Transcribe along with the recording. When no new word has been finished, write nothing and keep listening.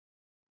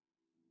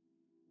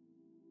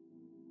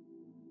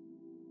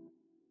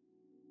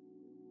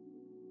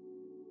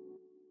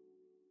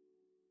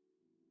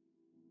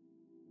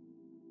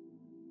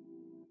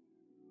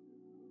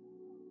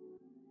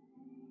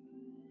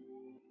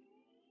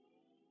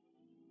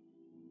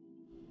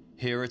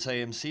Here at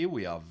AMC,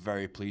 we are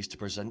very pleased to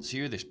present to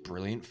you this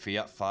brilliant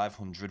Fiat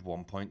 500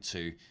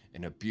 1.2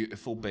 in a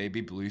beautiful baby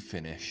blue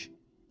finish.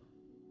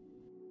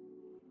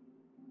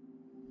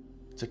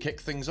 To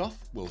kick things off,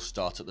 we'll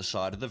start at the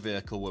side of the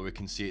vehicle where we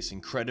can see its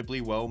incredibly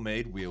well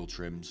made wheel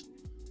trims.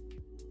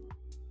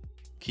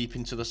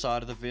 Keeping to the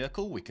side of the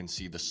vehicle, we can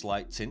see the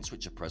slight tints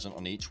which are present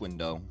on each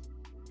window.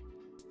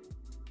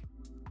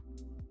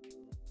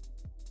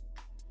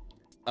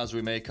 As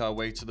we make our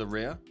way to the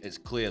rear, it's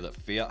clear that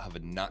Fiat have a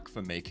knack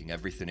for making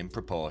everything in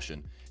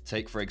proportion.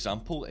 Take for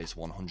example its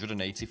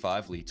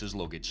 185 litres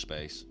luggage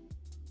space.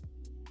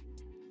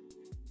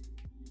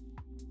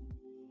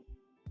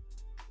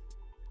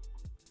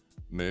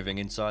 Moving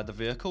inside the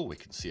vehicle, we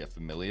can see a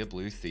familiar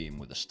blue theme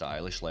with a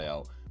stylish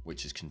layout,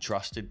 which is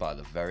contrasted by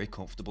the very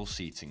comfortable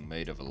seating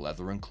made of a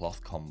leather and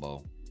cloth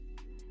combo.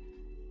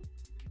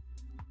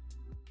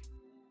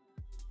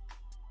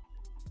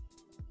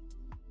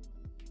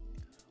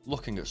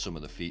 Looking at some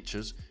of the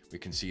features, we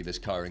can see this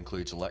car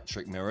includes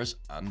electric mirrors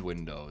and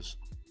windows.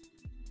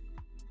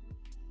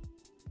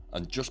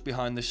 And just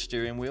behind this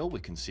steering wheel,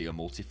 we can see a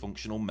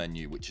multifunctional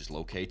menu which is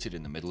located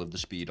in the middle of the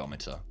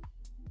speedometer.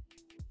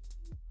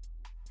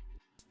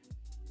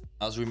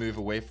 As we move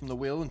away from the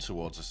wheel and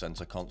towards the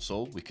center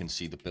console, we can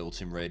see the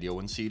built-in radio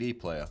and CD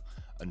player,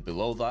 and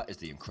below that is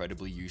the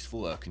incredibly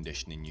useful air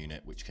conditioning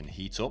unit which can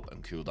heat up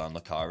and cool down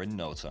the car in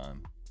no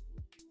time.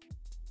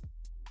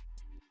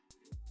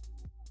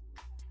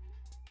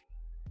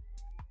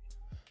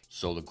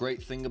 So the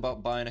great thing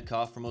about buying a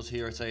car from us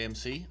here at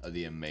AMC are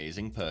the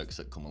amazing perks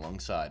that come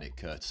alongside it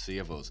courtesy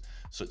of us,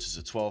 such as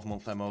a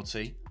 12-month MOT,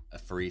 a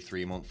free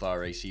 3-month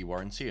RAC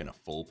warranty and a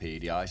full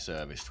PDI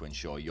service to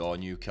ensure your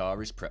new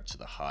car is prepped to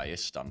the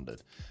highest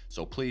standard.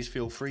 So please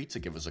feel free to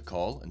give us a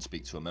call and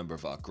speak to a member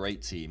of our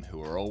great team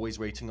who are always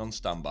waiting on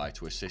standby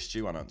to assist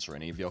you and answer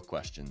any of your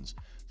questions.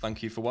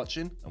 Thank you for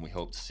watching, and we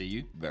hope to see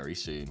you very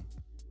soon.